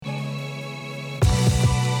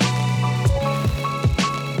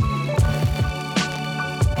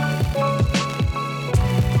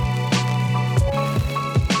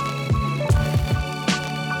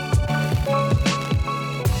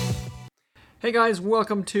Hey guys,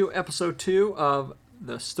 welcome to episode 2 of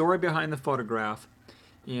The Story Behind the Photograph.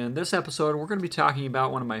 In this episode, we're going to be talking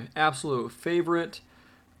about one of my absolute favorite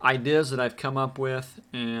ideas that I've come up with,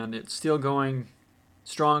 and it's still going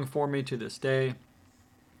strong for me to this day.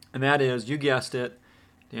 And that is, you guessed it,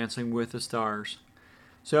 Dancing with the Stars.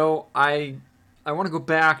 So I want to go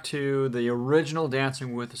back to the original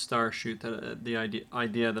Dancing with the Stars shoot, the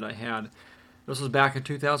idea that I had. This was back in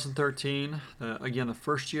 2013, again, the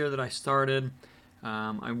first year that I started.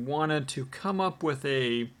 I wanted to come up with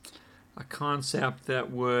a concept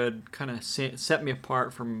that would kind of set me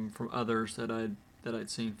apart from others that I'd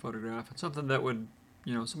seen photograph, and something that would,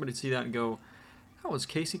 somebody see that and go, "That was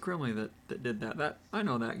Casey Crimley that did that. That I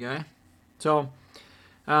know that guy." So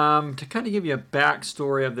to kind of give you a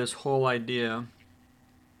backstory of this whole idea,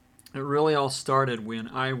 it really all started when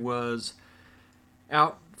I was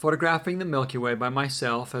out photographing the Milky Way by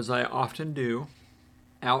myself, as I often do,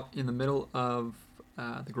 out in the middle of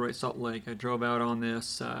the Great Salt Lake. I drove out on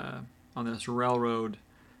this railroad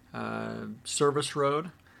service road,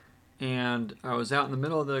 and I was out in the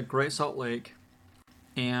middle of the Great Salt Lake,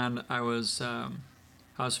 and I was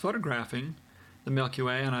photographing the Milky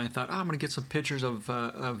Way, and I thought, I'm going to get some pictures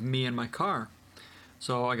of me in my car.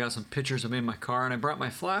 So I got some pictures of me in my car, and I brought my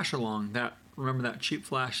flash along. Remember that cheap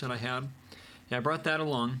flash that I had? Yeah, I brought that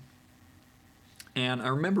along. And I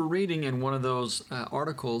remember reading in one of those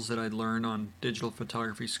articles that I'd learned on Digital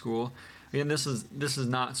Photography School. Again, this is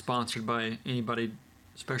not sponsored by anybody,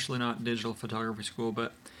 especially not Digital Photography School,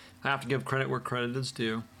 but I have to give credit where credit is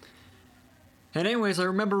due. And anyways, I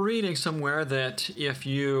remember reading somewhere that if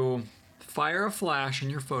you fire a flash in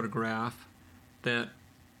your photograph, that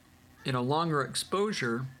in a longer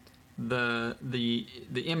exposure, the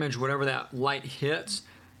image, whatever that light hits,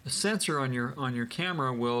 the sensor on your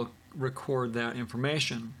camera will record that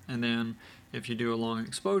information, and then if you do a long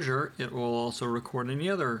exposure, it will also record any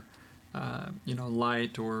other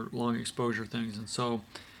light or long exposure things. And so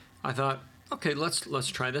I thought, okay, let's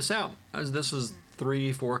try this out. As this was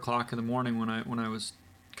 3-4 o'clock in the morning when I was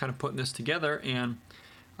kind of putting this together, and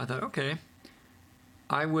I thought, okay,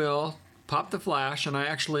 I will pop the flash. And I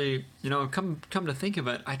actually, come to think of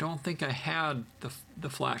it, I don't think I had the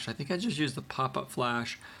flash. I think I just used the pop-up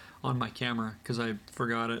flash on my camera because I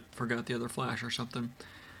forgot the other flash or something.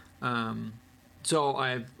 So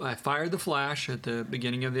I fired the flash at the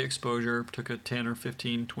beginning of the exposure, took a 10 or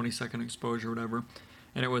 15, 20 second exposure, whatever,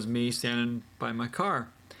 and it was me standing by my car.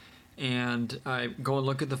 And I go and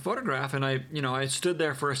look at the photograph, and I stood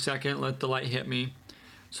there for a second, let the light hit me,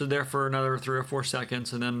 stood there for another 3 or 4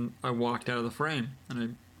 seconds, and then I walked out of the frame,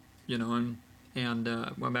 and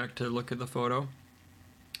went back to look at the photo.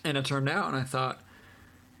 And it turned out, and I thought,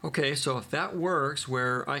 okay, so if that works,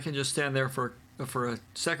 where I can just stand there for a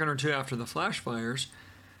second or two after the flash fires,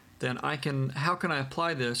 then how can I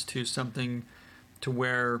apply this to something to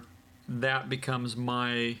where that becomes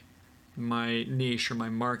my niche, or my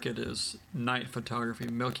market is night photography,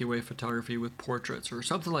 Milky Way photography with portraits or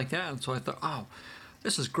something like that. And so I thought, oh,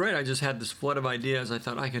 this is great. I just had this flood of ideas. I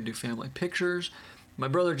thought I could do family pictures. My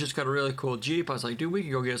brother just got a really cool Jeep. I was like, dude, we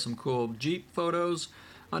could go get some cool Jeep photos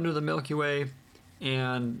under the Milky Way.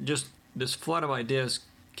 And just this flood of ideas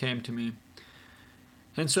came to me.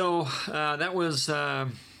 And so that was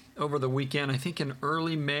over the weekend, I think in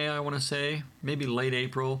early May, I want to say, maybe late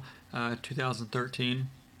April 2013.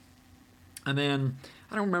 And then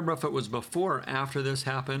I don't remember if it was before or after this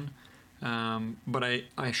happened, but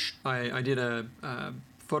I did a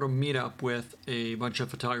photo meetup with a bunch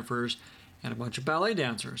of photographers and a bunch of ballet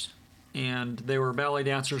dancers. And they were ballet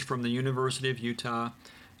dancers from the University of Utah.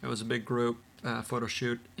 It was a big group photo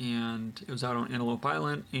shoot, and it was out on Antelope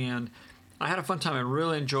Island, and I had a fun time. I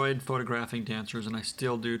really enjoyed photographing dancers, and I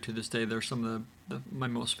still do to this day. They're some of my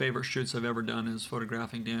most favorite shoots I've ever done, is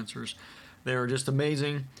photographing dancers. They were just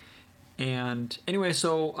amazing. And anyway,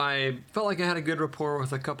 so I felt like I had a good rapport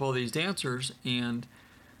with a couple of these dancers, and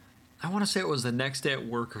I want to say it was the next day at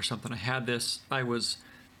work or something. I was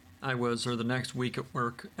or the next week at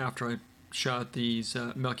work after I shot these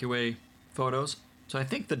Milky Way photos. So I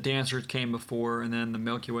think the dancers came before, and then the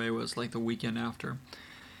Milky Way was like the weekend after.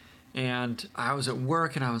 And I was at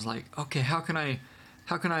work, and I was like, okay, how can I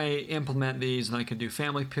implement these? And I could do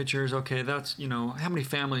family pictures. Okay, that's, how many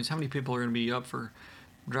people are going to be up for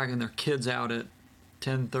dragging their kids out at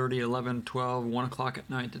 10:30, 11, 12, 1 o'clock at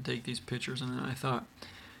night to take these pictures? And then I thought,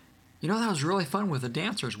 that was really fun with the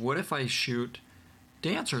dancers. What if I shoot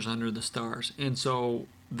dancers under the stars? And so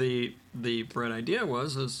the bright idea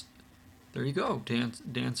was there you go,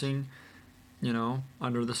 dancing,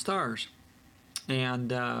 under the stars.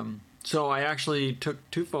 And so I actually took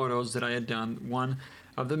 2 photos that I had done, one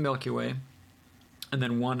of the Milky Way, and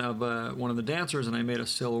then one of the dancers, and I made a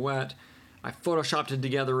silhouette. I photoshopped it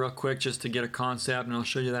together real quick just to get a concept, and I'll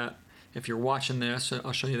show you that if you're watching this.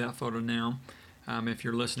 I'll show you that photo now. If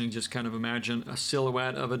you're listening, just kind of imagine a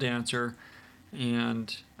silhouette of a dancer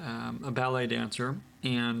and a ballet dancer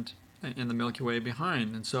and in the Milky Way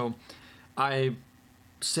behind. And so I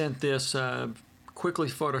sent this quickly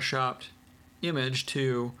photoshopped image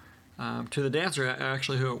to the dancer,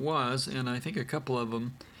 actually who it was, and I think a couple of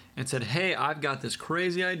them, and said, hey, I've got this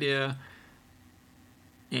crazy idea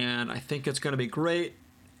and I think it's going to be great.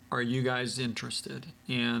 Are you guys interested?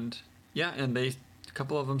 And yeah, and a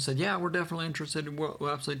couple of them said, yeah, we're definitely interested. We'll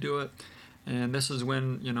absolutely do it. And this is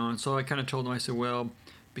when, and so I kind of told them, I said, well,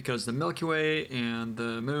 because the Milky Way and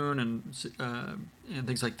the moon and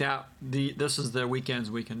things like that, this is the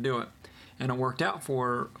weekends we can do it. And it worked out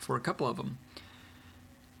for a couple of them.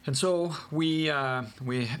 And so we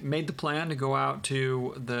made the plan to go out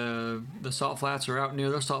to the salt flats, or out near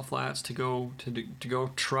the salt flats, to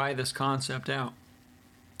go try this concept out.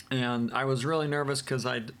 And I was really nervous because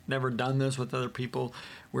I'd never done this with other people.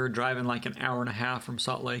 We were driving like an hour and a half from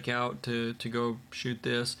Salt Lake out to go shoot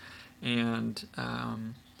this, and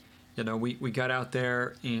we got out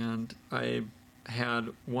there, and I had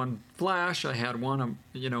one flash, I had one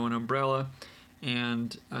an umbrella,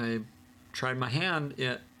 and I tried my hand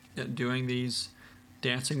at doing these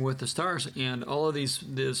Dancing with the Stars, and all of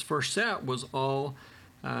this first set was all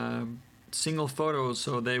single photos,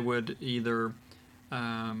 so they would either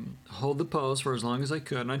hold the pose for as long as I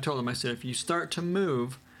could, and I told them, I said, if you start to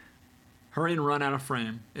move, hurry and run out of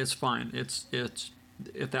frame. It's fine. It's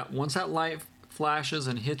once that light flashes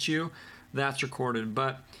and hits you, that's recorded.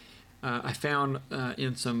 But I found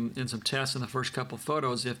in some tests in the first couple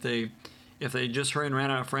photos, if they just hurry and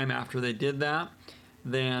ran out of frame after they did that,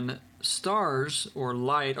 then stars or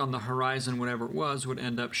light on the horizon, whatever it was, would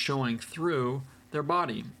end up showing through their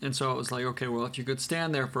body. And so it was like, okay, well, if you could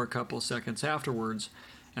stand there for a couple seconds afterwards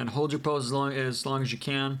and hold your pose as long as you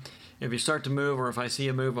can. If you start to move, or if I see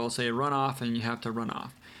a move, I'll say run off, and you have to run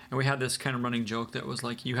off. And we had this kind of running joke that was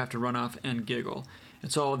like, you have to run off and giggle.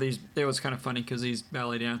 And so it was kind of funny because these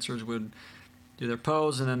ballet dancers would do their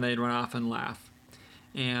pose and then they'd run off and laugh.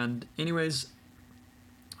 And anyways,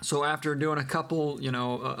 so after doing a couple,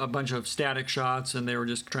 a bunch of static shots, and they were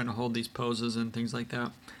just trying to hold these poses and things like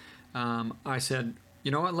that, I said,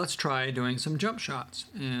 you know what, let's try doing some jump shots.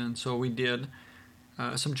 And so we did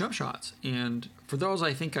some jump shots. And for those,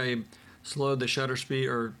 I think I slowed the shutter speed,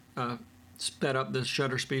 or sped up the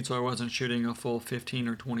shutter speed, so I wasn't shooting a full 15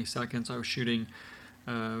 or 20 seconds. I was shooting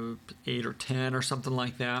 8 or 10 or something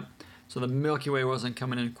like that. So the Milky Way wasn't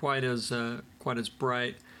coming in quite as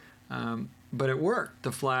bright, but it worked.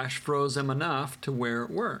 The flash froze them enough to where it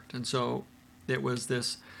worked. And so it was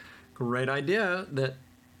this great idea that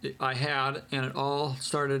I had, and it all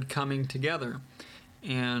started coming together.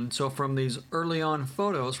 And so from these early on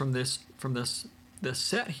photos, from this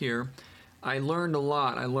set here, I learned a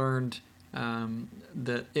lot. I learned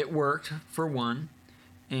that it worked, for one,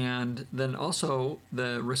 and then also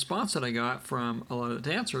the response that I got from a lot of the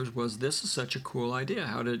dancers was, this is such a cool idea.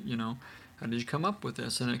 How did you come up with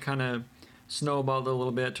this? And it kind of snowballed a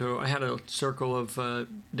little bit to, I had a circle of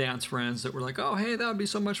dance friends that were like, oh, hey, that would be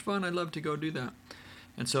so much fun. I'd love to go do that.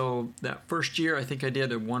 And so that first year, I think I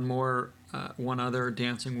did one other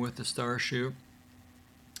Dancing with the Stars shoot.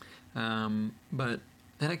 But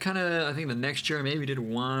then I think the next year I maybe did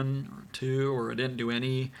one or two, or I didn't do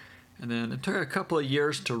any. And then it took a couple of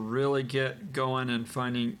years to really get going and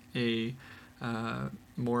finding a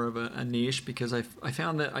more of a niche, because I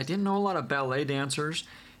found that I didn't know a lot of ballet dancers,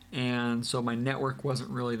 and so my network wasn't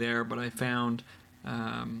really there. But I found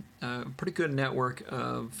a pretty good network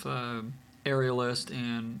of aerialist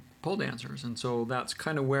and pole dancers, and so that's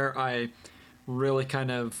kind of where I really kind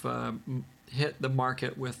of hit the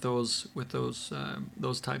market with those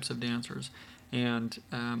types of dancers. And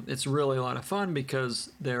it's really a lot of fun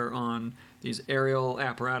because they're on these aerial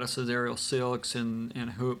apparatuses, aerial silks and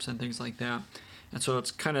hoops and things like that. And so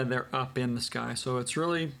it's kind of, they're up in the sky. So it's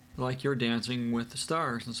really like you're dancing with the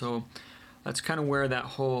stars. And so that's kind of where that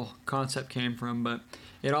whole concept came from. But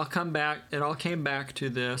it all came back to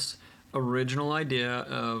this original idea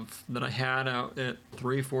that I had out at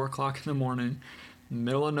 3-4 o'clock in the morning,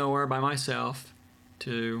 middle of nowhere by myself,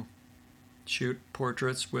 to shoot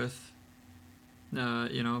portraits with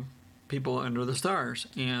people under the stars.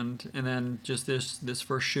 And then just this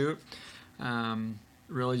first shoot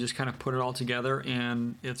really just kind of put it all together,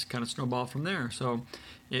 and it's kind of snowballed from there. So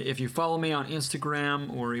if you follow me on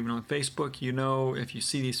Instagram or even on Facebook, if you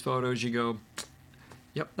see these photos, you go,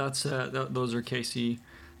 yep, those are Casey.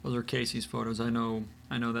 Those are Casey's photos. I know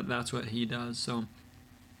that that's what he does. So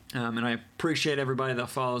And I appreciate everybody that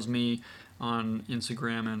follows me on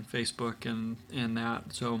Instagram and Facebook and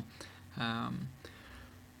that. So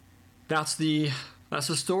that's the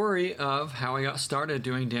story of how I got started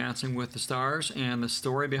doing Dancing with the Stars and the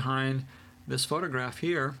story behind this photograph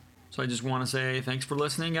here. So I just want to say thanks for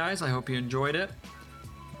listening, guys. I hope you enjoyed it.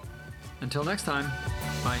 Until next time,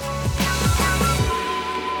 bye.